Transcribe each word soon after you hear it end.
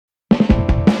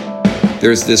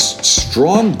There's this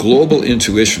strong global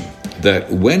intuition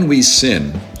that when we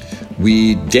sin,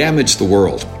 we damage the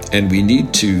world, and we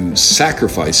need to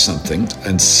sacrifice something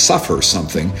and suffer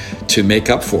something to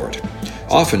make up for it.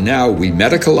 Often now we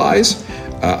medicalize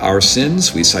our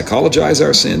sins, we psychologize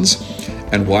our sins,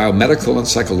 and while medical and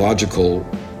psychological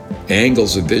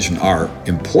angles of vision are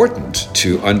important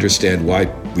to understand why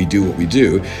we do what we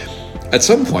do, at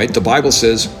some point the Bible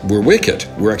says we're wicked,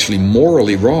 we're actually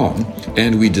morally wrong,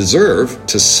 and we deserve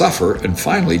to suffer and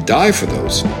finally die for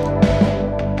those.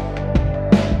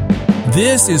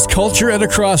 This is Culture at a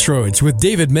Crossroads with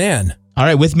David Mann. All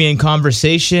right, with me in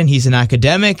conversation, he's an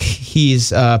academic,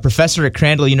 he's a professor at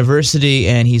Crandall University,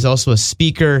 and he's also a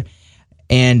speaker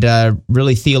and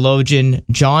really theologian,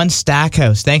 John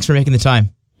Stackhouse. Thanks for making the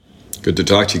time. Good to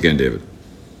talk to you again, David.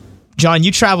 John,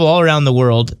 you travel all around the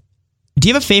world. Do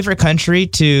you have a favorite country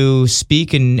to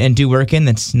speak and do work in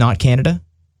that's not Canada?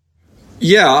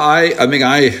 Yeah, I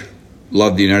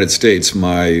love the United States.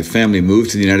 My family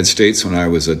moved to the United States when I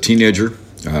was a teenager.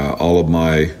 All of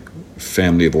my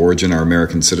family of origin are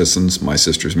American citizens. My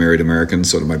sister's married American,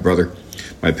 so did my brother.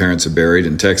 My parents are buried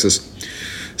in Texas.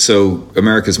 So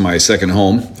America's my second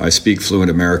home. I speak fluent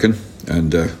American,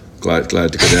 and glad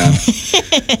to go down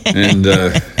and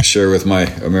share with my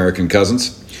American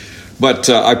cousins. But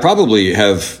I probably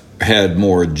have had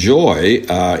more joy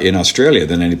in Australia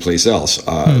than any place else.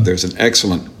 There's an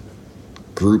excellent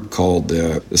group called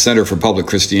the Centre for Public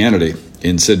Christianity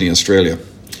in Sydney, Australia.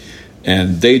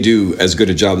 And they do as good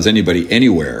a job as anybody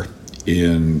anywhere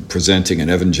in presenting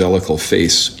an evangelical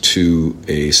face to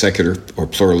a secular or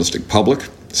pluralistic public.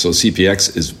 So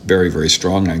CPX is very, very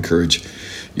strong. I encourage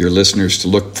your listeners to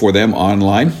look for them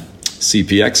online,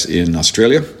 CPX in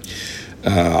Australia.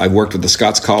 I've worked with the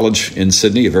Scots College in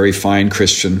Sydney, a very fine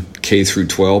Christian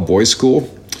K-12 boys' school,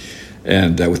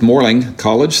 and with Morling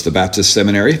College, the Baptist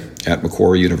Seminary at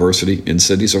Macquarie University in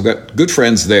Sydney. So I've got good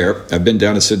friends there. I've been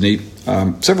down to Sydney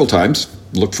several times.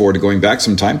 Look forward to going back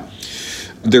sometime.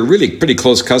 They're really pretty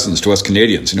close cousins to us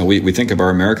Canadians. You know, we think of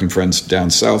our American friends down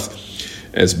south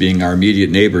as being our immediate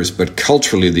neighbors, but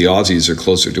culturally the Aussies are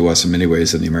closer to us in many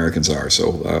ways than the Americans are. So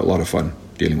a lot of fun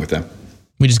dealing with them.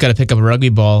 We just got to pick up a rugby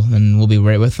ball and we'll be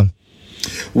right with them.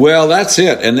 Well, that's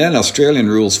it. And then Australian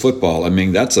rules football. I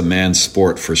mean, that's a man's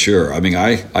sport for sure. I mean,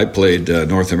 I played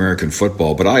North American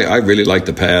football, but I really like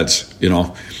the pads. You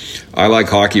know, I like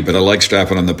hockey, but I like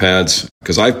strapping on the pads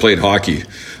because I've played hockey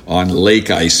on lake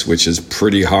ice, which is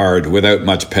pretty hard without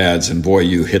much pads. And boy,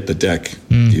 you hit the deck,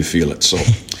 you feel it. So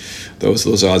those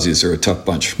Aussies are a tough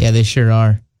bunch. Yeah, they sure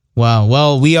are. Wow.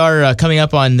 Well, we are coming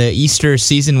up on the Easter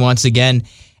season once again.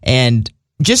 And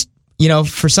just, you know,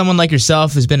 for someone like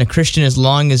yourself who's been a Christian as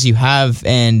long as you have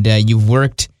and you've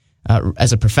worked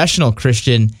as a professional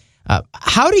Christian,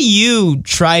 how do you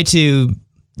try to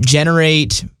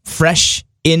generate fresh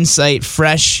insight,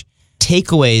 fresh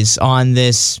takeaways on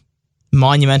this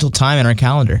monumental time in our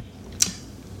calendar?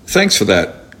 Thanks for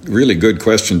that really good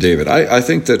question, David. I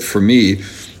think that for me,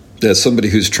 as somebody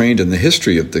who's trained in the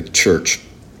history of the church,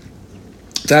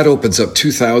 that opens up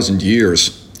 2,000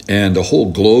 years and a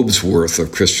whole globe's worth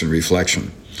of Christian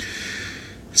reflection.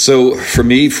 So for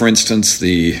me, for instance,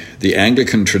 the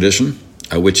Anglican tradition,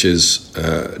 which is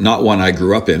not one I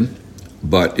grew up in,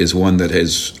 but is one that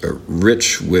is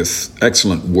rich with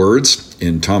excellent words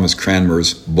in Thomas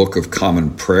Cranmer's Book of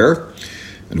Common Prayer.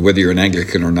 And whether you're an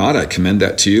Anglican or not, I commend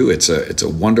that to you. It's a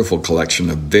wonderful collection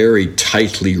of very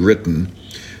tightly written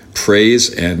praise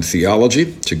and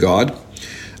theology to God.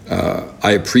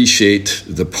 I appreciate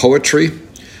the poetry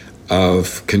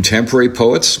of contemporary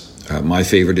poets. My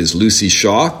favorite is Lucy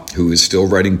Shaw, who is still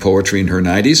writing poetry in her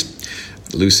 90s.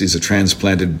 Lucy's a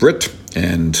transplanted Brit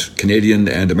and Canadian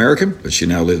and American, but she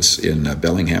now lives in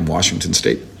Bellingham, Washington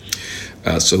State.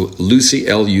 So Lucy,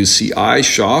 L-U-C-I,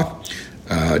 Shaw,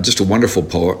 just a wonderful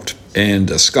poet.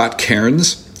 And Scott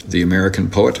Cairns, the American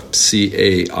poet,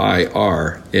 C-A-I-R-N-S,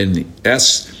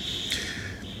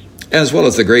 as well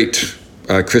as the great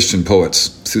Christian poets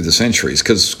through the centuries,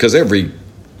 because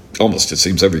almost it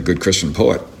seems every good Christian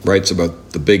poet writes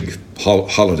about the big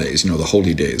holidays, the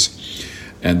holy days,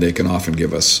 and they can often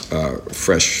give us a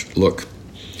fresh look.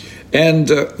 And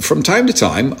from time to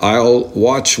time, I'll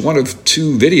watch one of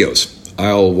two videos.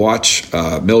 I'll watch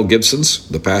Mel Gibson's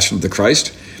The Passion of the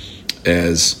Christ,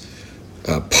 as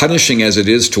punishing as it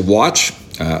is to watch.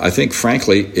 I think,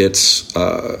 frankly, it's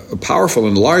a powerful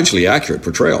and largely accurate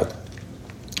portrayal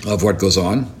of what goes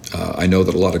on. I know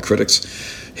that a lot of critics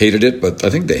hated it, but I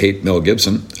think they hate Mel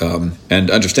Gibson,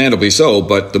 and understandably so,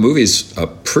 but the movie's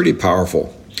pretty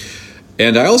powerful.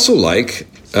 And I also like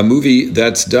a movie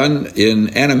that's done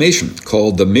in animation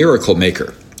called The Miracle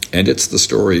Maker, and it's the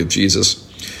story of Jesus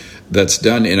that's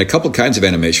done in a couple kinds of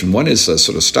animation. One is a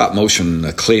sort of stop-motion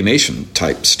claymation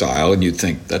type style, and you'd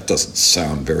think that doesn't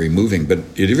sound very moving, but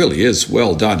it really is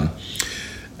well done.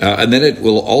 And then it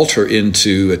will alter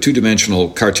into a two-dimensional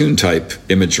cartoon-type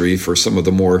imagery for some of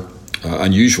the more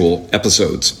unusual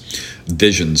episodes,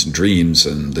 visions and dreams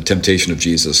and the temptation of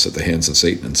Jesus at the hands of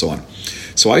Satan and so on.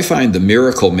 So I find The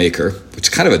Miracle Maker, which is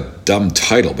kind of a dumb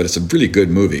title, but it's a really good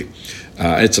movie.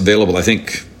 It's available, I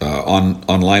think,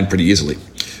 online pretty easily.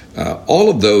 All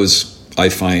of those I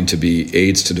find to be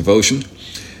aids to devotion.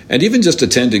 And even just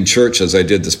attending church, as I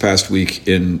did this past week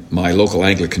in my local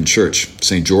Anglican church,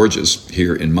 St. George's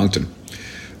here in Moncton,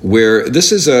 where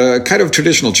this is a kind of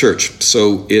traditional church.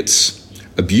 So it's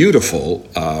a beautiful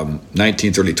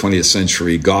 19th, early 20th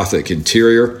century Gothic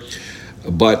interior.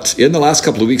 But in the last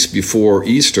couple of weeks before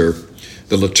Easter,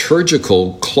 the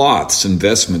liturgical cloths and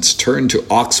vestments turned to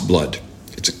oxblood.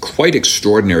 It's a quite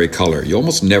extraordinary color. You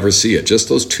almost never see it, just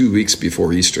those 2 weeks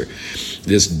before Easter.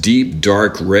 This deep,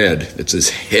 dark red, it's this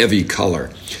heavy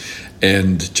color.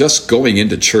 And just going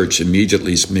into church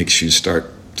immediately makes you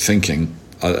start thinking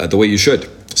the way you should.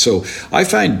 So I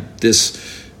find this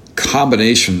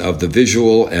combination of the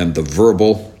visual and the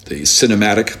verbal, the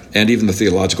cinematic, and even the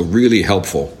theological really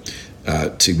helpful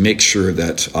to make sure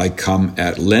that I come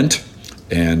at Lent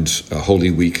and Holy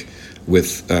Week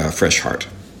with a fresh heart.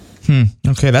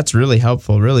 Okay, that's really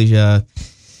helpful. Really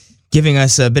giving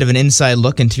us a bit of an inside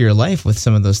look into your life with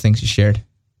some of those things you shared.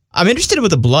 I'm interested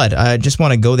with the blood. I just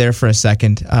want to go there for a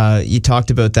second. You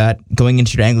talked about that going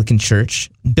into your Anglican church.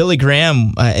 Billy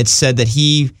Graham, it's said that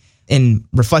he, in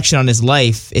reflection on his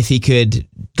life, if he could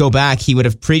go back, he would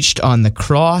have preached on the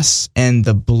cross and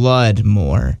the blood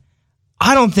more.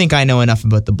 I don't think I know enough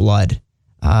about the blood.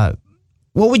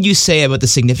 What would you say about the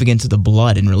significance of the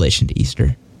blood in relation to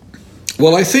Easter?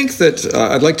 Well, I think that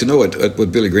I'd like to know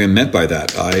what Billy Graham meant by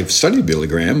that. I've studied Billy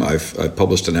Graham. I've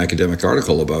published an academic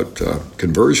article about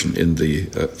conversion in the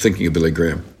thinking of Billy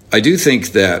Graham. I do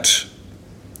think that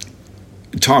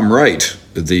Tom Wright,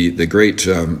 the great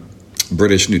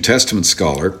British New Testament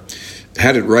scholar,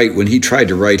 had it right when he tried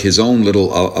to write his own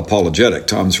little apologetic.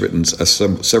 Tom's written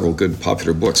several good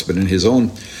popular books, but in his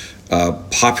own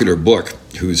popular book,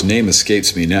 whose name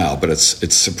escapes me now, but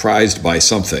it's Surprised by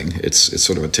Something. It's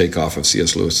sort of a takeoff of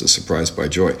C.S. Lewis's Surprised by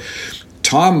Joy.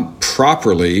 Tom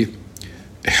properly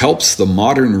helps the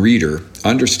modern reader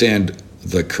understand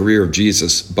the career of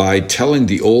Jesus by telling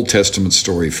the Old Testament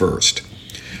story first.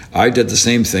 I did the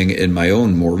same thing in my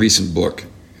own more recent book,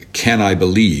 Can I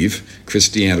Believe?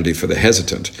 Christianity for the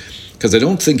Hesitant, because I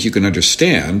don't think you can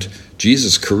understand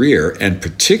Jesus' career, and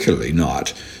particularly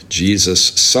not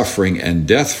Jesus' suffering and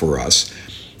death for us,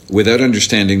 without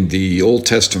understanding the Old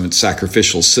Testament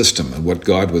sacrificial system and what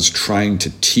God was trying to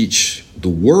teach the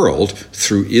world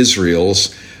through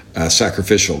Israel's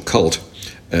sacrificial cult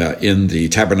in the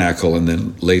tabernacle and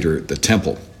then later the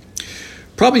temple.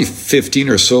 Probably 15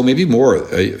 or so, maybe more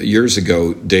years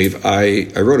ago, Dave, I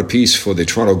wrote a piece for the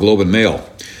Toronto Globe and Mail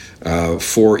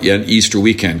for an Easter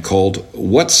weekend called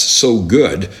What's So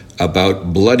Good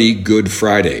About Bloody Good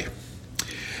Friday?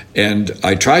 And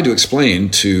I tried to explain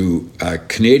to a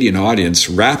Canadian audience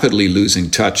rapidly losing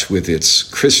touch with its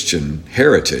Christian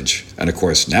heritage, and of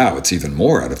course now it's even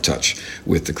more out of touch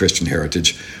with the Christian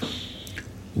heritage,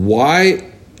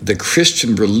 why the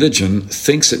Christian religion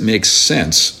thinks it makes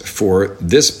sense for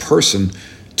this person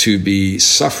to be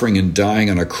suffering and dying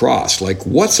on a cross. Like,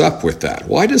 what's up with that?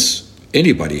 Why does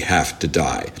anybody have to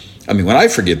die? I mean, when I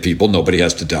forgive people, nobody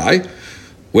has to die.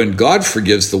 When God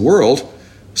forgives the world,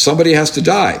 somebody has to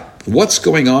die. What's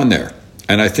going on there?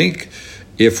 And I think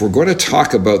if we're going to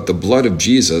talk about the blood of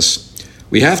Jesus,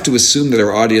 we have to assume that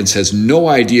our audience has no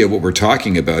idea what we're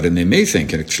talking about, and they may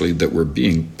think actually that we're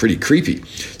being pretty creepy.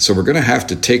 So we're going to have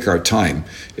to take our time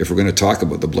if we're going to talk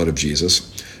about the blood of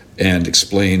Jesus and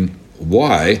explain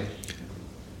why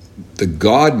the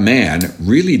God-man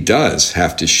really does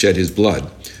have to shed his blood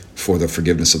for the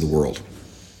forgiveness of the world.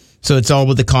 So it's all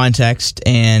with the context,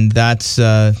 and that's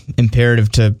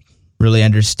imperative to really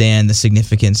understand the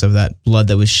significance of that blood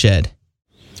that was shed.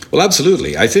 Well,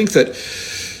 absolutely. I think that,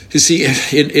 you see,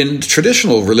 in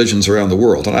traditional religions around the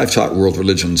world, and I've taught world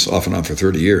religions off and on for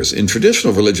 30 years, in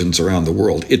traditional religions around the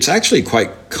world, it's actually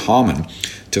quite common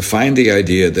to find the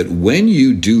idea that when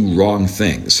you do wrong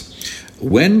things,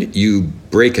 when you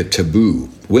break a taboo,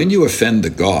 when you offend the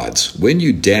gods, when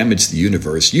you damage the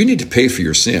universe, you need to pay for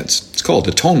your sins. It's called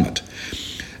atonement.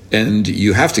 And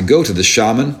you have to go to the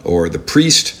shaman or the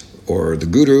priest or the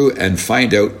guru and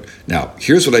find out, now,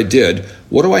 here's what I did.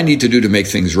 What do I need to do to make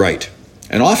things right?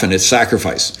 And often it's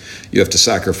sacrifice. You have to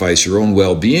sacrifice your own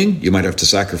well-being. You might have to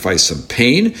sacrifice some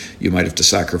pain. You might have to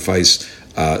sacrifice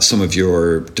some of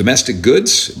your domestic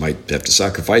goods. You might have to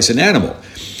sacrifice an animal.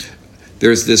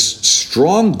 There's this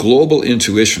strong global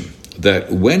intuition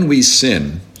that when we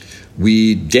sin,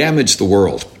 we damage the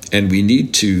world, and we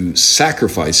need to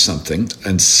sacrifice something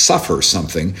and suffer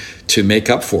something to make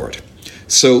up for it.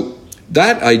 So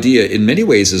that idea in many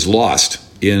ways is lost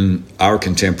in our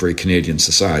contemporary Canadian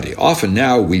society. Often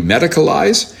now we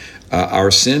medicalize our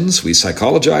sins, we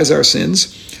psychologize our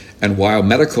sins, and while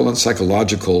medical and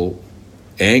psychological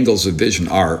angles of vision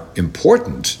are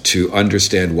important to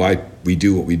understand why we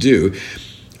do what we do,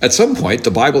 at some point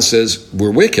the Bible says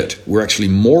we're wicked, we're actually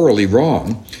morally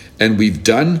wrong, and we've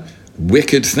done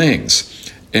wicked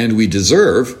things, and we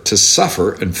deserve to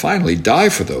suffer and finally die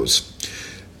for those.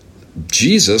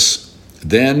 Jesus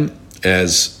then,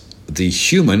 as the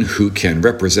human who can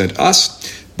represent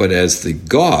us, but as the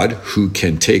God who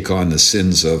can take on the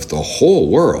sins of the whole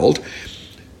world,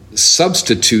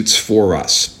 substitutes for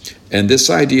us. And this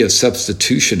idea of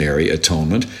substitutionary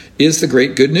atonement is the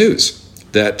great good news,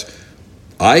 that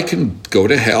I can go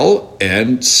to hell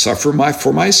and suffer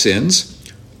for my sins,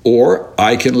 or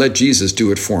I can let Jesus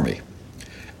do it for me.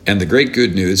 And the great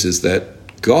good news is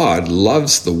that God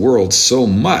loves the world so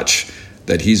much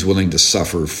that he's willing to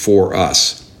suffer for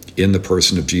us in the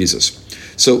person of Jesus.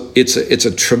 So it's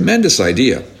a tremendous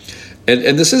idea.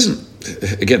 And this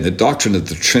isn't, again, the doctrine of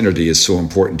the Trinity is so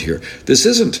important here. This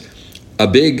isn't a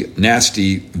big,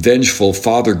 nasty, vengeful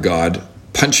Father God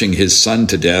punching his son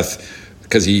to death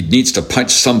because he needs to punch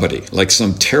somebody, like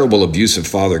some terrible abusive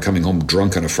father coming home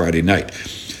drunk on a Friday night.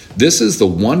 This is the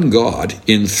one God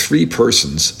in three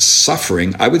persons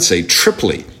suffering, I would say,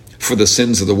 triply for the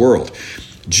sins of the world.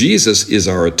 Jesus is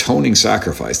our atoning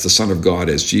sacrifice, the Son of God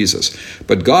as Jesus.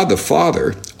 But God the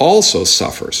Father also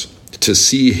suffers to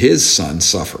see his Son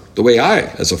suffer, the way I,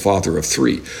 as a father of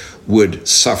three, would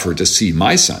suffer to see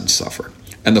my son suffer.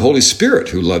 And the Holy Spirit,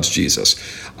 who loves Jesus,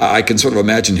 I can sort of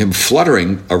imagine him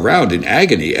fluttering around in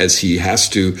agony as he has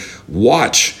to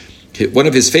watch one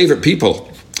of his favorite people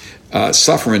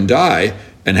suffer and die,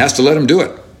 and has to let him do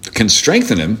it. Can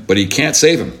strengthen him, but he can't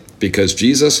save him, because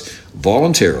Jesus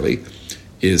voluntarily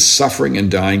is suffering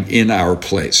and dying in our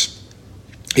place.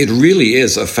 It really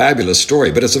is a fabulous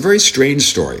story, but it's a very strange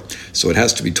story. So it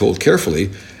has to be told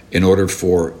carefully in order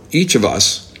for each of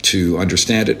us to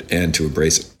understand it and to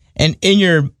embrace it. And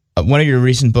in one of your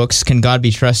recent books, Can God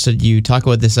Be Trusted?, you talk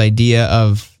about this idea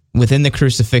of within the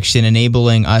crucifixion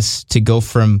enabling us to go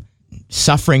from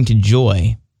suffering to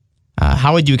joy.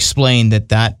 How would you explain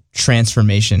that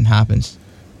transformation happens?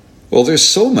 Well, there's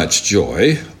so much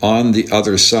joy on the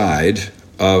other side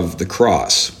of the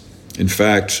cross. In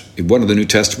fact, in one of the New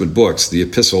Testament books, the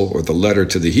epistle or the letter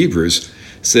to the Hebrews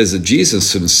says that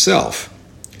Jesus himself,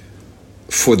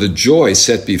 for the joy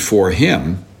set before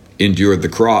him, endured the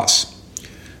cross.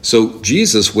 So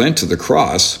Jesus went to the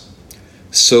cross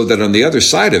so that on the other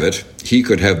side of it, he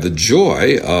could have the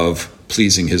joy of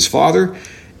pleasing his Father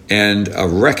and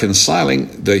of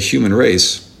reconciling the human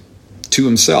race to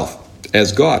himself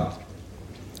as God.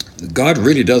 God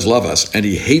really does love us, and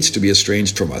he hates to be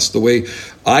estranged from us, the way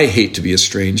I hate to be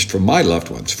estranged from my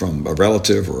loved ones, from a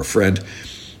relative or a friend.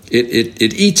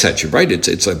 It eats at you, right?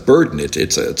 It's a burden.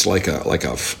 It's like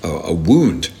a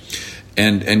wound.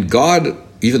 And God,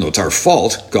 even though it's our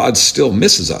fault, God still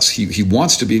misses us. He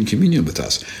wants to be in communion with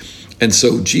us. And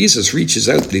so Jesus reaches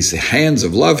out these hands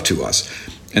of love to us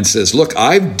and says, look,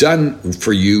 I've done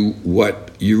for you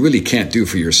what you really can't do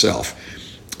for yourself.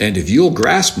 And if you'll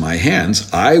grasp my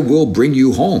hands, I will bring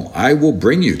you home. I will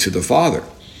bring you to the Father.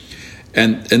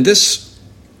 And this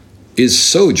is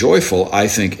so joyful, I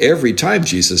think, every time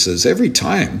Jesus says, every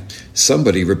time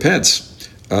somebody repents,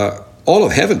 all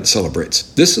of heaven celebrates.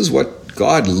 This is what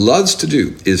God loves to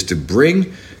do, is to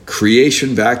bring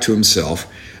creation back to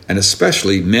himself, and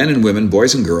especially men and women,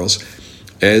 boys and girls,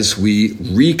 as we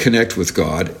reconnect with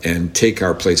God and take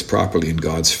our place properly in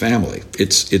God's family.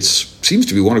 It seems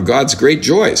to be one of God's great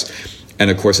joys.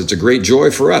 And of course, it's a great joy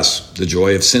for us, the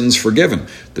joy of sins forgiven,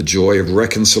 the joy of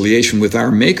reconciliation with our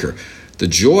Maker, the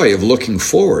joy of looking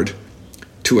forward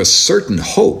to a certain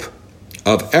hope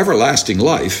of everlasting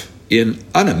life in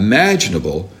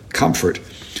unimaginable comfort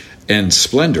and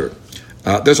splendor.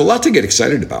 There's a lot to get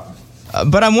excited about.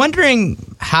 But I'm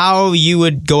wondering how you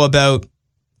would go about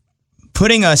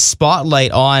putting a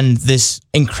spotlight on this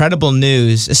incredible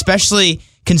news, especially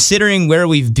considering where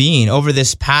we've been over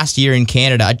this past year in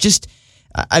Canada.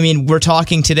 We're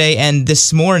talking today and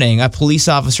this morning, another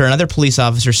police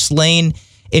officer slain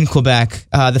in Quebec.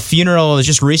 The funeral was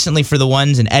just recently for the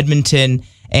ones in Edmonton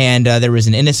and there was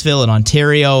in Innisfil in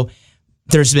Ontario.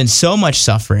 There's been so much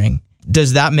suffering.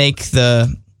 Does that make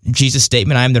the Jesus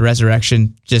statement, I am the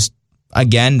resurrection, just,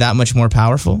 again, that much more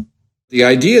powerful? The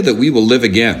idea that we will live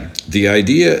again, the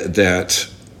idea that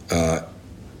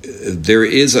there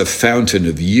is a fountain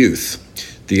of youth,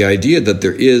 the idea that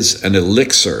there is an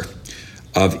elixir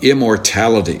of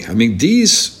immortality. I mean,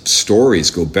 these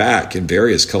stories go back in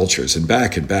various cultures and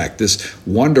back, this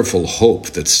wonderful hope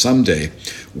that someday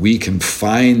we can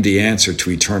find the answer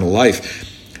to eternal life.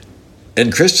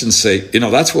 And Christians say,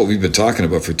 that's what we've been talking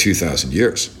about for 2,000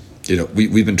 years.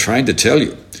 We've been trying to tell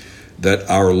you that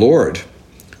our Lord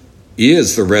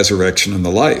is the resurrection and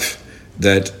the life,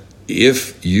 that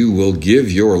if you will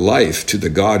give your life to the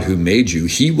God who made you,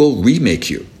 he will remake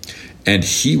you, and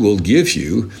he will give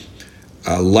you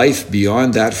a life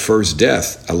beyond that first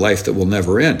death, a life that will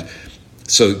never end.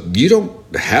 So you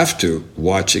don't have to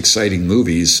watch exciting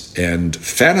movies and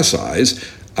fantasize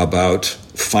about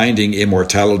finding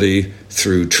immortality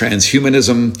through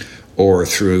transhumanism or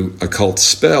through occult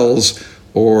spells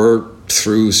or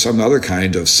through some other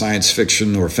kind of science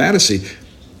fiction or fantasy.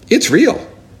 It's real.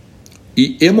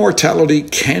 Immortality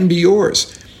can be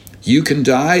yours. You can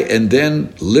die and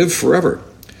then live forever.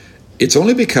 It's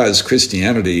only because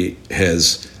Christianity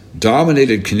has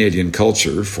dominated Canadian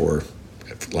culture for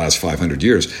the last 500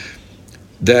 years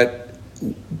that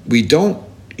we don't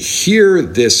hear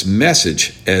this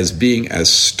message as being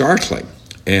as startling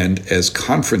and as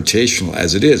confrontational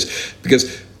as it is,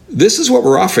 because this is what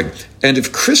we're offering. And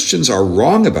if Christians are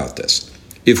wrong about this,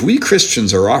 if we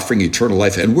Christians are offering eternal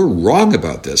life and we're wrong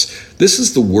about this, this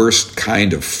is the worst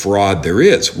kind of fraud there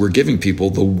is. We're giving people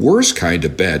the worst kind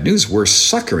of bad news. We're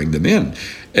suckering them in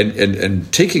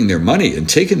and taking their money and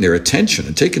taking their attention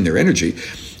and taking their energy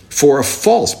for a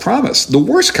false promise, the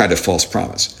worst kind of false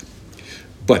promise.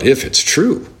 But if it's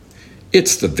true,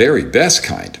 it's the very best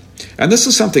kind. And this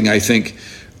is something I think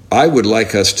I would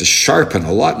like us to sharpen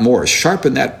a lot more,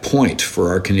 sharpen that point for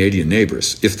our Canadian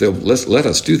neighbors, if they'll let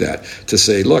us do that, to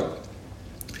say, look,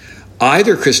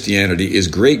 either Christianity is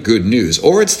great good news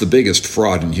or it's the biggest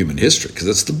fraud in human history, because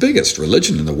it's the biggest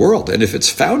religion in the world. And if it's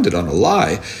founded on a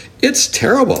lie, it's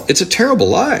terrible. It's a terrible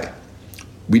lie.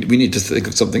 We need to think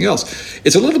of something else.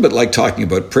 It's a little bit like talking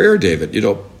about prayer, David.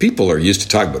 People are used to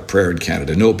talking about prayer in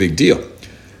Canada, no big deal.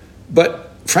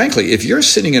 But frankly, if you're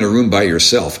sitting in a room by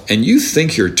yourself and you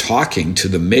think you're talking to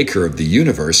the maker of the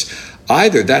universe,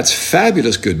 either that's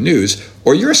fabulous good news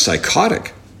or you're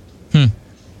psychotic.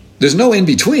 There's no in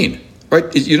between, right?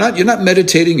 You're not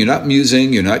meditating, you're not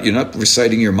musing, you're not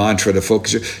reciting your mantra to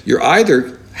focus. You're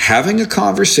either having a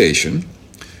conversation,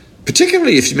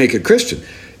 particularly if you make it Christian.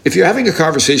 If you're having a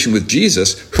conversation with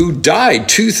Jesus, who died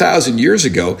 2,000 years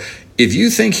ago, if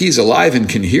you think he's alive and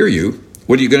can hear you,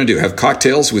 what are you going to do? Have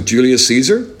cocktails with Julius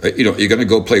Caesar? You're going to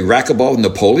go play racquetball with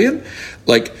Napoleon?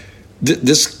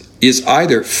 This is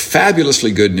either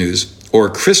fabulously good news or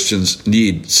Christians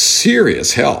need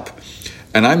serious help.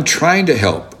 And I'm trying to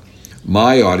help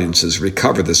my audiences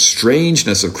recover the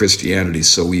strangeness of Christianity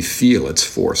so we feel its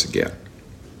force again.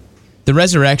 The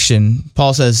resurrection,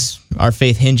 Paul says our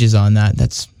faith hinges on that.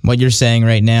 That's what you're saying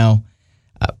right now.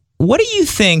 What do you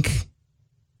think,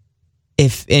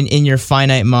 if in your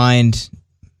finite mind,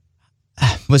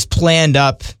 was planned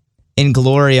up in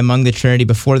glory among the Trinity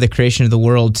before the creation of the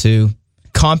world to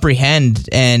comprehend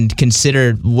and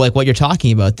consider what you're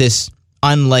talking about, this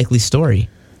unlikely story?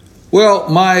 Well,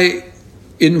 my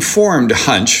informed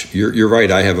hunch, you're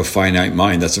right, I have a finite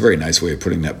mind. That's a very nice way of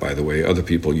putting that, by the way. Other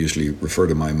people usually refer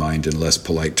to my mind in less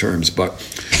polite terms, but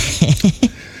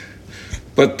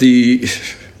in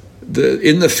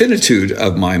the finitude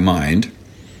of my mind,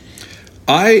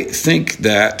 I think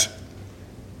that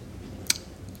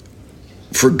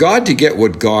for God to get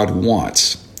what God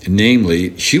wants,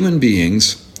 namely human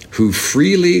beings who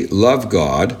freely love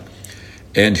God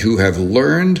and who have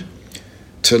learned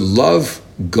to love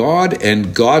God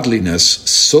and godliness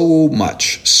so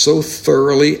much, so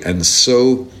thoroughly and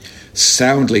so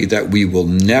soundly that we will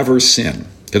never sin.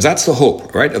 Because that's the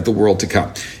hope, right, of the world to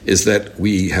come, is that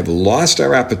we have lost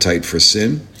our appetite for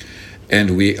sin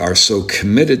and we are so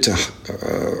committed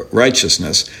to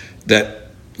righteousness that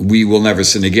we will never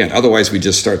sin again. Otherwise, we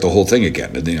just start the whole thing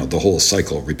again, and the whole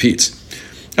cycle repeats.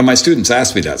 And my students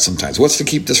ask me that sometimes. What's to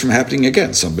keep this from happening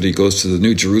again? Somebody goes to the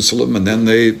New Jerusalem, and then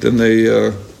they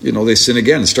sin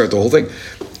again and start the whole thing.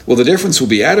 Well, the difference will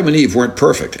be Adam and Eve weren't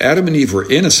perfect. Adam and Eve were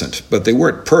innocent, but they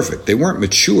weren't perfect. They weren't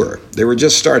mature. They were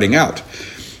just starting out.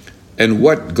 And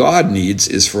what God needs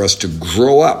is for us to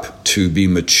grow up to be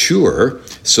mature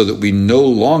so that we no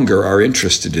longer are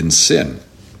interested in sin.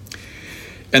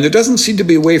 And there doesn't seem to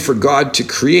be a way for God to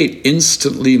create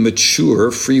instantly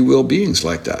mature free will beings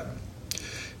like that.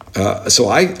 So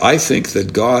I think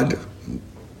that God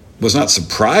was not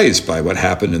surprised by what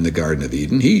happened in the Garden of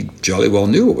Eden. He jolly well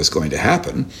knew what was going to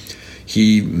happen.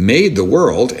 He made the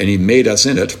world, and he made us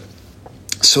in it,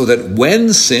 so that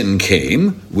when sin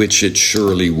came, which it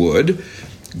surely would,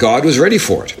 God was ready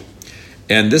for it.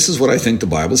 And this is what I think the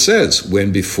Bible says.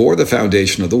 When before the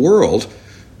foundation of the world,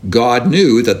 God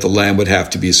knew that the Lamb would have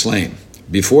to be slain.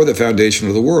 Before the foundation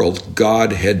of the world,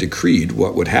 God had decreed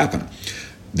what would happen.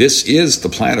 This is the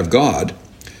plan of God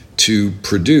to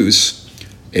produce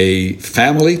a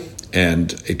family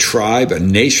and a tribe, a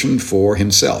nation for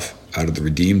himself out of the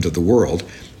redeemed of the world.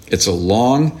 It's a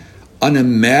long,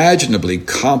 unimaginably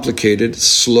complicated,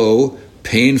 slow,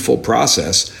 painful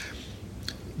process.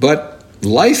 But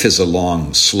life is a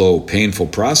long, slow, painful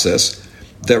process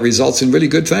that results in really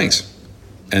good things.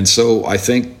 And so I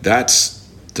think that's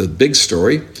the big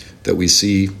story that we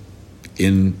see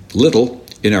in little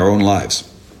in our own lives.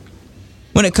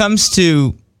 When it comes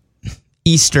to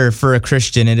Easter for a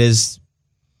Christian, it is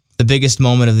the biggest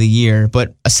moment of the year,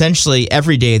 but essentially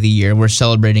every day of the year we're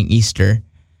celebrating Easter.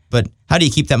 But how do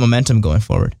you keep that momentum going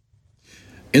forward?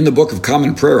 In the Book of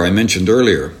Common Prayer I mentioned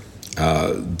earlier,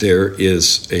 there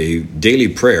is a daily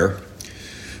prayer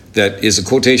that is a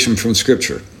quotation from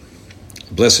Scripture.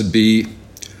 Blessed be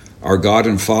our God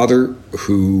and Father,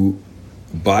 who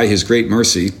by his great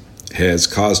mercy has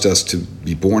caused us to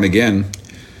be born again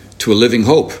to a living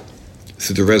hope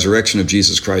through the resurrection of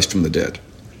Jesus Christ from the dead.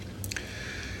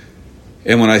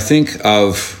 And when I think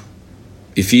of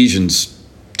Ephesians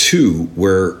 2,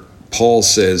 where Paul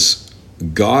says,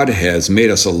 God has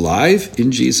made us alive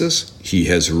in Jesus, he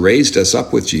has raised us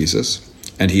up with Jesus,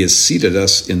 and he has seated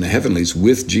us in the heavenlies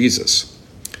with Jesus.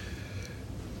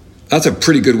 That's a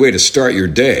pretty good way to start your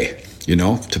day,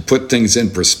 to put things in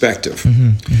perspective.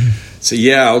 So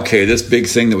yeah, okay, this big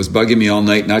thing that was bugging me all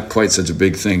night, not quite such a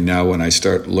big thing now when I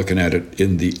start looking at it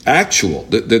in the actual.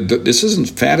 This isn't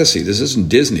fantasy. This isn't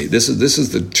Disney. This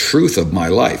is the truth of my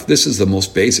life. This is the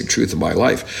most basic truth of my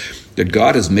life. That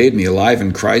God has made me alive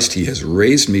in Christ. He has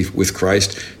raised me with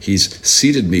Christ. He's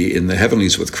seated me in the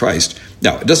heavenlies with Christ.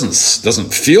 Now, it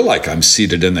doesn't feel like I'm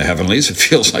seated in the heavenlies. It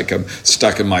feels like I'm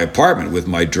stuck in my apartment with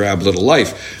my drab little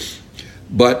life.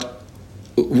 But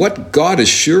what God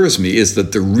assures me is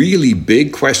that the really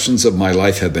big questions of my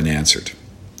life have been answered.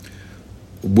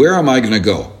 Where am I going to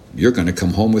go? You're going to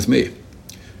come home with me.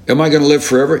 Am I going to live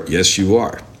forever? Yes, you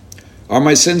are. Are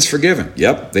my sins forgiven?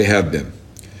 Yep, they have been.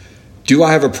 Do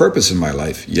I have a purpose in my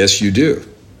life? Yes, you do.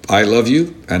 I love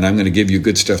you, and I'm going to give you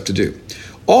good stuff to do.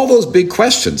 All those big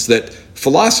questions that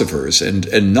philosophers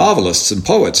and novelists and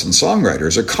poets and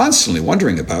songwriters are constantly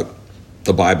wondering about,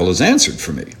 the Bible has answered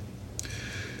for me.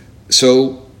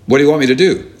 So what do you want me to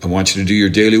do? I want you to do your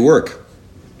daily work.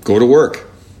 Go to work.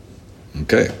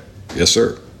 Okay. Yes,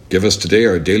 sir. Give us today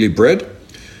our daily bread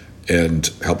and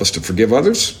help us to forgive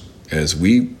others as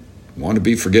we want to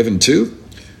be forgiven too.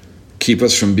 Keep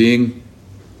us from being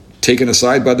taken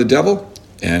aside by the devil,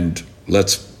 and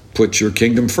let's put your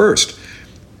kingdom first.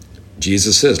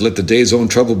 Jesus says, let the day's own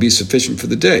trouble be sufficient for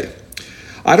the day.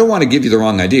 I don't want to give you the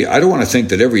wrong idea. I don't want to think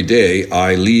that every day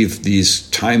I leave these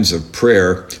times of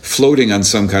prayer floating on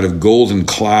some kind of golden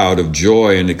cloud of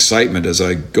joy and excitement as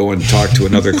I go and talk to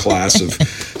another class of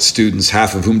students,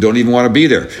 half of whom don't even want to be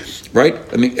there, right?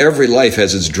 I mean, every life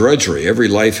has its drudgery. Every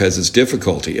life has its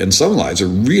difficulty, and some lives are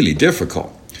really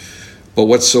difficult. But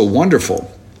what's so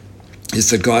wonderful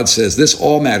is that God says, this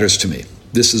all matters to me.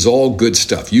 This is all good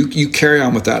stuff. You carry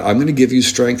on with that. I'm going to give you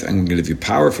strength. I'm going to give you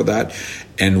power for that.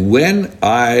 And when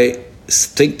I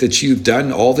think that you've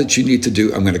done all that you need to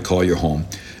do, I'm going to call you home.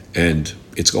 And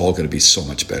it's all going to be so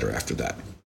much better after that.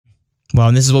 Well,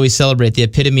 and this is what we celebrate, the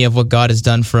epitome of what God has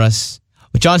done for us.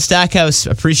 But John Stackhouse,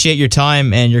 appreciate your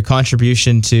time and your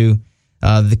contribution to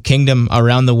the kingdom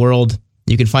around the world.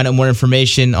 You can find out more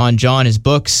information on John, his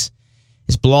books,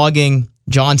 his blogging,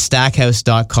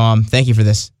 johnstackhouse.com. Thank you for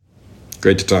this.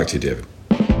 Great to talk to you, David.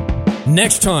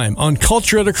 Next time on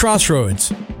Culture at a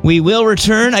Crossroads. We will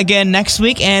return again next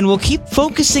week, and we'll keep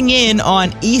focusing in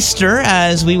on Easter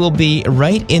as we will be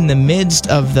right in the midst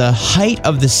of the height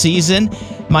of the season.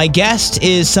 My guest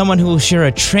is someone who will share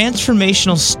a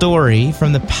transformational story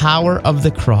from the power of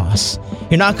the cross.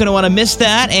 You're not going to want to miss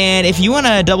that, and if you want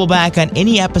to double back on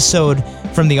any episode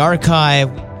from the archive,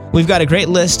 we've got a great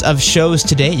list of shows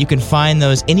today. You can find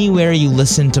those anywhere you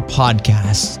listen to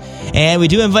podcasts. And we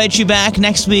do invite you back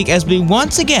next week as we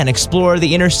once again explore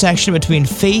the intersection between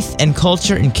faith and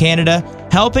culture in Canada,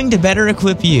 helping to better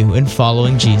equip you in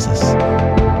following Jesus.